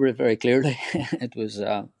remember it very clearly. It was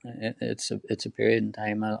it's a period in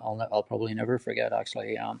time I'll probably never forget.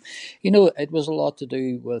 Actually, it was a lot to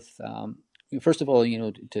do with. First of all,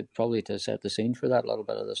 to set the scene for that little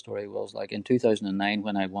bit of the story was like in 2009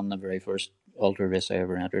 when I won the very first ultra race I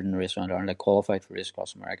ever entered in the Race Around Ireland. I qualified for Race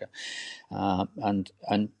Across America, and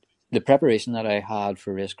the preparation that I had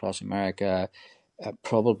for Race Across America.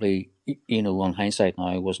 Probably, in hindsight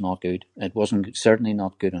now, was not good. It wasn't certainly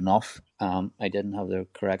not good enough. I didn't have the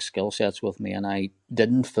correct skill sets with me, and I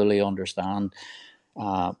didn't fully understand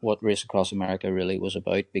what Race Across America really was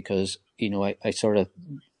about because I sort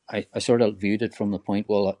of viewed it from the point.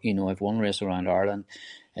 Well, I've won Race Around Ireland.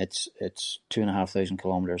 It's 2,500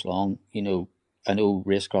 kilometres long. I know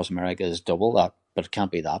Race Across America is double that, but it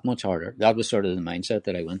can't be that much harder. That was sort of the mindset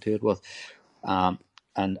that I went to it with.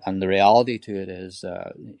 And the reality to it is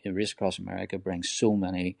Race Across America brings so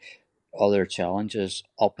many other challenges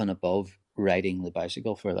up and above riding the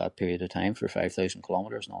bicycle for that period of time for 5,000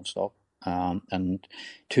 kilometres non-stop. And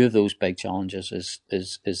two of those big challenges is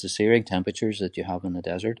the searing temperatures that you have in the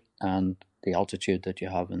desert and the altitude that you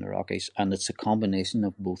have in the Rockies. And it's a combination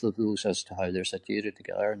of both of those as to how they're situated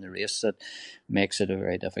together in the race that makes it a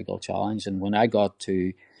very difficult challenge. And when I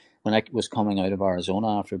was coming out of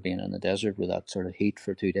Arizona after being in the desert with that sort of heat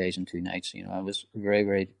for 2 days and 2 nights, I was very,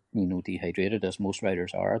 very, dehydrated as most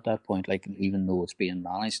riders are at that point, like even though it's being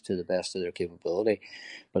managed to the best of their capability.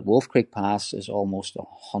 But Wolf Creek Pass is almost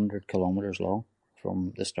 100 kilometres long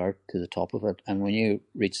from the start to the top of it. And when you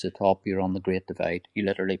reach the top, you're on the Great Divide. You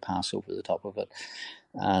literally pass over the top of it.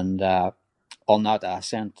 And on that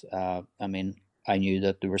ascent, I knew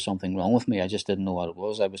that there was something wrong with me. I just didn't know what it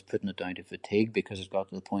was. I was putting it down to fatigue because it got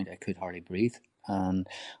to the point I could hardly breathe. And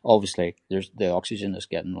obviously, the oxygen is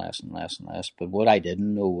getting less and less and less. But what I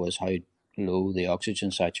didn't know was how low the oxygen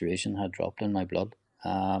saturation had dropped in my blood.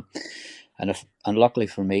 And luckily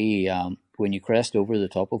for me, when you crest over the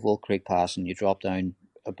top of Wolf Creek Pass and you drop down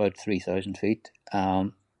about 3,000 feet,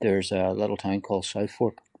 there's a little town called South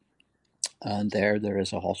Fork. And there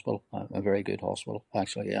is a hospital, a very good hospital,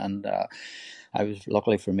 actually. And I was,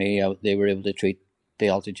 luckily for me, they were able to treat the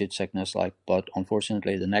altitude sickness, but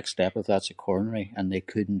unfortunately the next step of that's a coronary, and they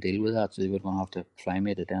couldn't deal with that, so they would have to fly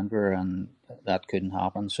me to Denver, and that couldn't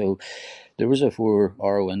happen. So there was a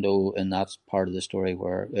 4-hour window in that part of the story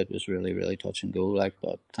where it was really, really touch and go,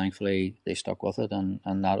 but thankfully they stuck with it, and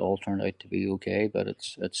that all turned out to be okay. But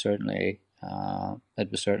it's certainly it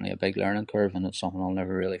was certainly a big learning curve, and it's something I'll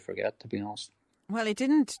never really forget, to be honest. Well, it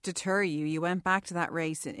didn't deter you. You went back to that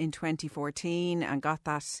race in 2014 and got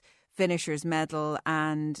that finisher's medal,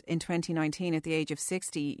 and in 2019 at the age of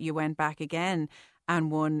 60 you went back again and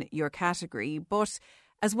won your category. But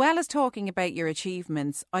as well as talking about your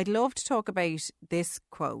achievements, I'd love to talk about this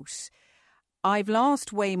quote: "I've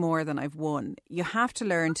lost way more than I've won. You have to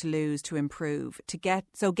learn to lose to improve.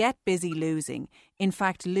 Get busy losing. In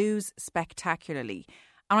fact, lose spectacularly."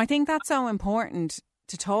 And I think that's so important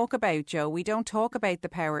to talk about, Joe. We don't talk about the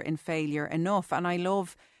power in failure enough, and I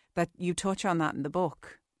love that you touch on that in the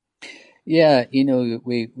book. Yeah,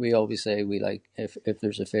 we always say if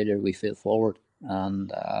there's a failure, we fail forward,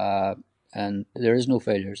 and there is no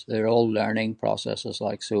failures. They're all learning processes.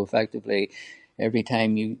 So effectively, every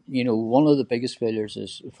time one of the biggest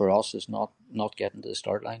failures for us is not getting to the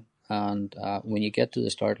start line. And when you get to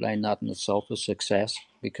the start line, that in itself is success,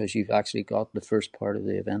 because you've actually got the first part of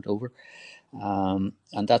the event over.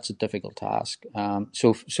 And that's a difficult task.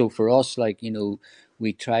 So for us,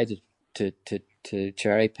 we try to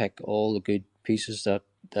cherry pick all the good pieces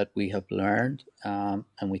that we have learned, and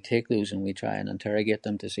we take those and we try and interrogate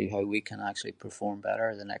them to see how we can actually perform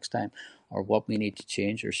better the next time, or what we need to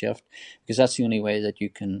change or shift, because that's the only way that you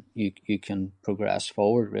can progress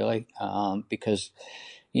forward, really. Because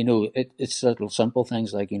it's little simple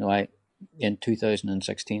things in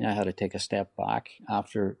 2016 I had to take a step back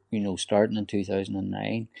after starting in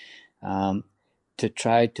 2009 to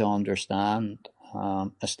try to understand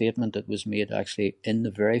a statement that was made actually in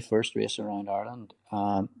the very first race around Ireland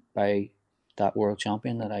by that world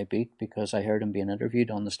champion that I beat, because I heard him being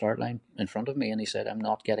interviewed on the start line in front of me, and he said, "I'm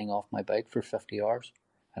not getting off my bike for 50 hours."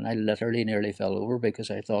 And I literally nearly fell over,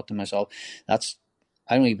 because I thought to myself, I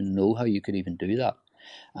don't even know how you could even do that.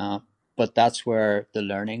 But that's where the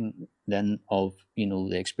learning then of,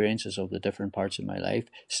 the experiences of the different parts of my life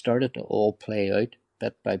started to all play out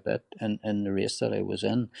bit by bit in the race that I was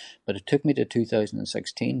in. But it took me to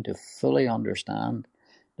 2016 to fully understand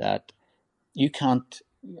that you can't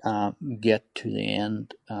get to the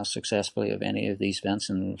end successfully of any of these events,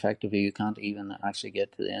 and effectively you can't even actually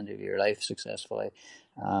get to the end of your life successfully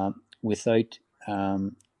without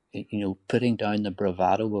putting down the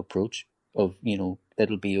bravado approach of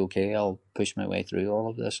it'll be okay, I'll push my way through all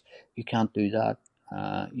of this. You can't do that.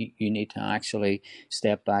 You need to actually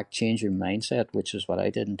step back, change your mindset, which is what I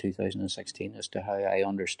did in 2016 as to how I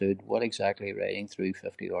understood what exactly riding through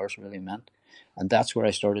 50 hours really meant. And that's where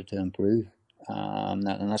I started to improve. And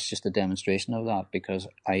that's just a demonstration of that, because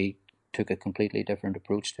I took a completely different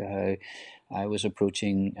approach to how I was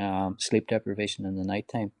approaching sleep deprivation in the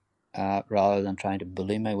nighttime. Rather than trying to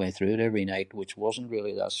bully my way through it every night, which wasn't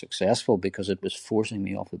really that successful because it was forcing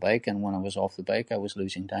me off the bike, and when I was off the bike I was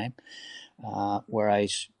losing time, where I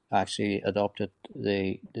actually adopted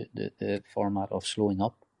the format of slowing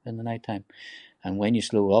up in the nighttime. And when you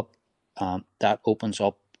slow up, that opens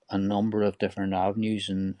up a number of different avenues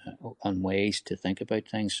and ways to think about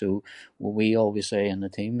things. So what we always say in the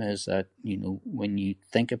team is that when you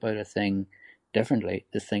think about a thing differently,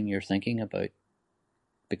 the thing you're thinking about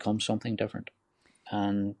becomes something different,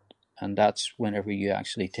 and that's whenever you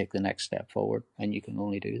actually take the next step forward, and you can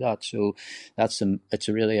only do that. So it's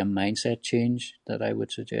really a mindset change that I would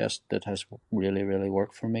suggest that has really, really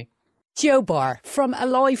worked for me. Joe Barr from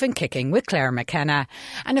Alive and Kicking with Claire McKenna.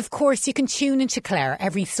 And of course you can tune into Claire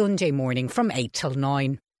every Sunday morning from 8 till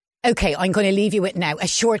 9. OK, I'm going to leave you with now a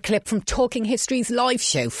short clip from Talking History's live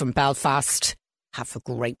show from Belfast. Have a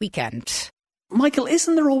great weekend. Michael,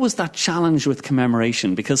 isn't there always that challenge with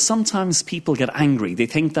commemoration? Because sometimes people get angry. They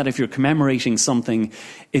think that if you're commemorating something,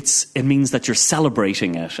 it means that you're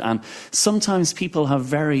celebrating it. And sometimes people have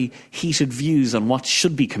very heated views on what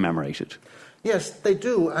should be commemorated. Yes, they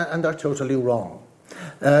do, and they're totally wrong.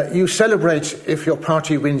 You celebrate if your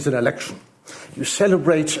party wins an election. You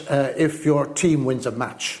celebrate if your team wins a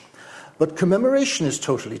match. But commemoration is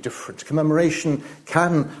totally different. Commemoration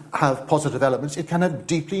can have positive elements. It can have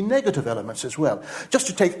deeply negative elements as well. Just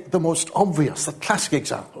to take the most obvious, the classic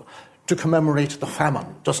example, to commemorate the famine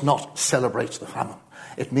does not celebrate the famine.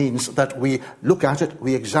 It means that we look at it,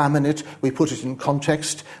 we examine it, we put it in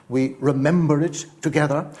context, we remember it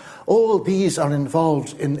together. All these are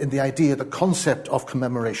involved in the idea, the concept of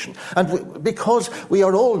commemoration. And because we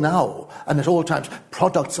are all now, and at all times,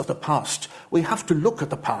 products of the past, we have to look at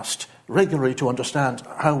the past regularly to understand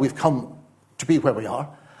how we've come to be where we are,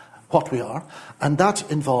 what we are, and that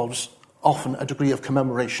involves often a degree of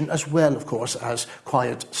commemoration as well, of course, as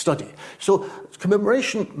quiet study. So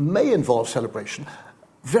commemoration may involve celebration.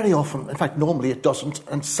 Very often, in fact, normally it doesn't,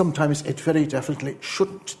 and sometimes it very definitely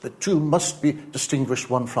shouldn't. The two must be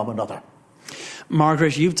distinguished one from another.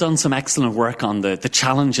 Margaret, you've done some excellent work on the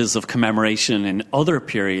challenges of commemoration in other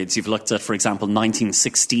periods. You've looked at, for example,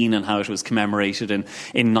 1916 and how it was commemorated in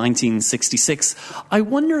 1966. I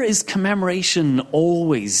wonder, is commemoration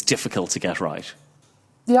always difficult to get right?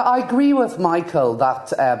 Yeah, I agree with Michael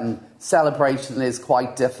that celebration is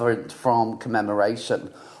quite different from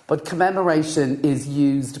commemoration. But commemoration is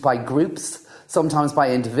used by groups, sometimes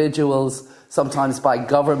by individuals, sometimes by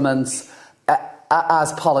governments,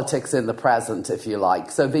 as politics in the present, if you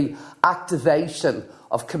like. So the activation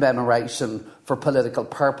of commemoration for political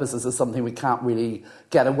purposes is something we can't really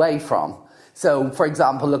get away from. So, for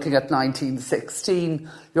example, looking at 1916,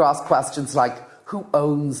 you're asked questions like, who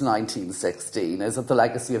owns 1916? Is it the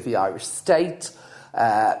legacy of the Irish state?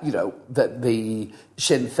 The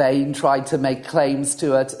Sinn Féin tried to make claims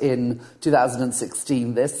to it in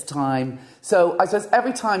 2016 this time. So I suppose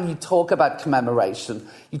every time you talk about commemoration,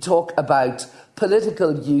 you talk about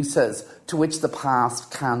political uses to which the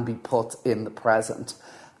past can be put in the present.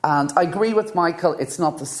 And I agree with Michael, it's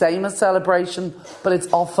not the same as celebration, but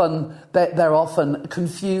they're often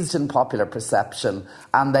confused in popular perception,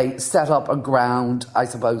 and they set up a ground, I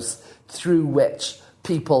suppose, through which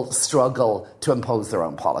people struggle to impose their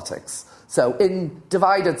own politics. So in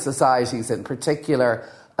divided societies in particular,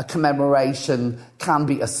 a commemoration can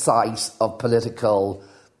be a site of political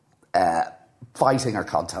fighting or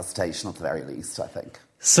contestation at the very least, I think.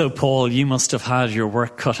 So, Paul, you must have had your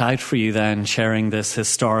work cut out for you then, chairing this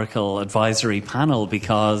historical advisory panel,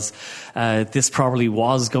 because this probably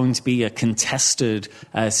was going to be a contested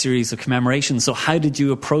series of commemorations. So how did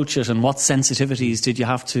you approach it, and what sensitivities did you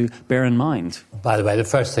have to bear in mind? By the way, the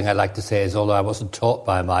first thing I'd like to say is, although I wasn't taught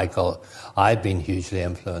by Michael, I've been hugely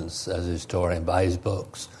influenced as a historian by his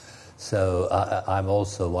books. So I'm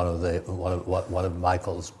also one of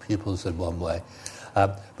Michael's pupils in one way.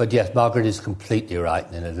 But yes, Margaret is completely right.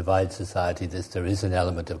 In a divided society, there is an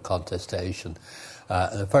element of contestation.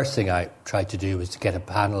 The first thing I tried to do was to get a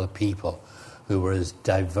panel of people who were as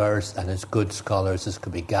diverse and as good scholars as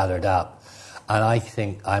could be gathered up. And I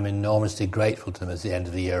think I'm enormously grateful to them as the end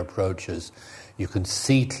of the year approaches. You can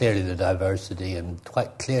see clearly the diversity, and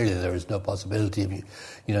quite clearly there is no possibility of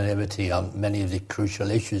unanimity on many of the crucial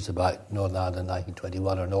issues about Northern Ireland in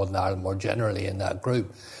 1921 or Northern Ireland more generally in that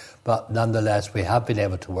group. But nonetheless, we have been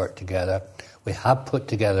able to work together. We have put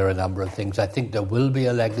together a number of things. I think there will be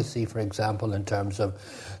a legacy, for example, in terms of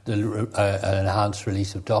an enhanced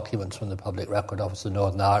release of documents from the Public Record Office of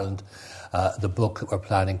Northern Ireland, the book that we're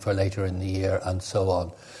planning for later in the year, and so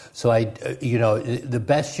on. So, the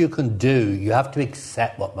best you can do, you have to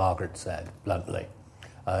accept what Margaret said, bluntly.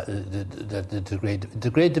 The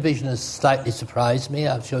degree division has slightly surprised me.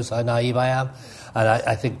 It shows how naive I am. And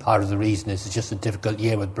I think part of the reason is it's just a difficult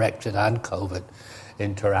year with Brexit and COVID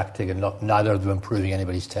interacting, and neither of them improving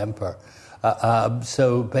anybody's temper.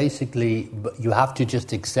 So basically, you have to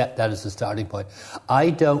just accept that as a starting point.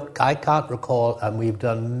 I can't recall, and we've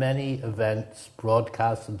done many events,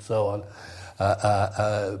 broadcasts and so on,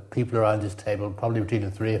 people around this table, probably between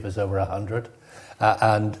the three of us, over 100.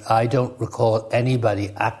 And I don't recall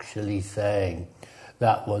anybody actually saying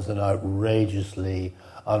that was an outrageously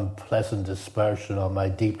unpleasant dispersion on my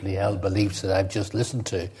deeply held beliefs that I've just listened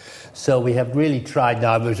to. So we have really tried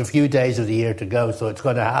now. There's a few days of the year to go, so it's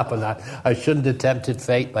going to happen. I shouldn't have tempted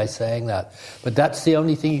fate by saying that. But that's the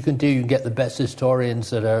only thing you can do. You can get the best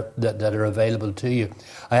historians that are available to you.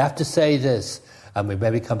 I have to say this, and we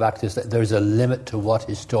maybe come back to this, that there's a limit to what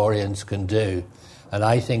historians can do. And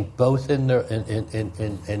I think both in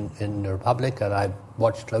the Republic, and I've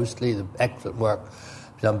watched closely the excellent work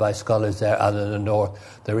done by scholars there and in the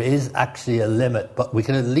North, there is actually a limit, but we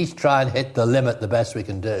can at least try and hit the limit the best we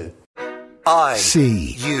can do.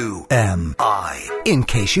 ICUMI, in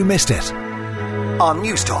case you missed it, on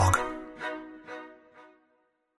News Talk.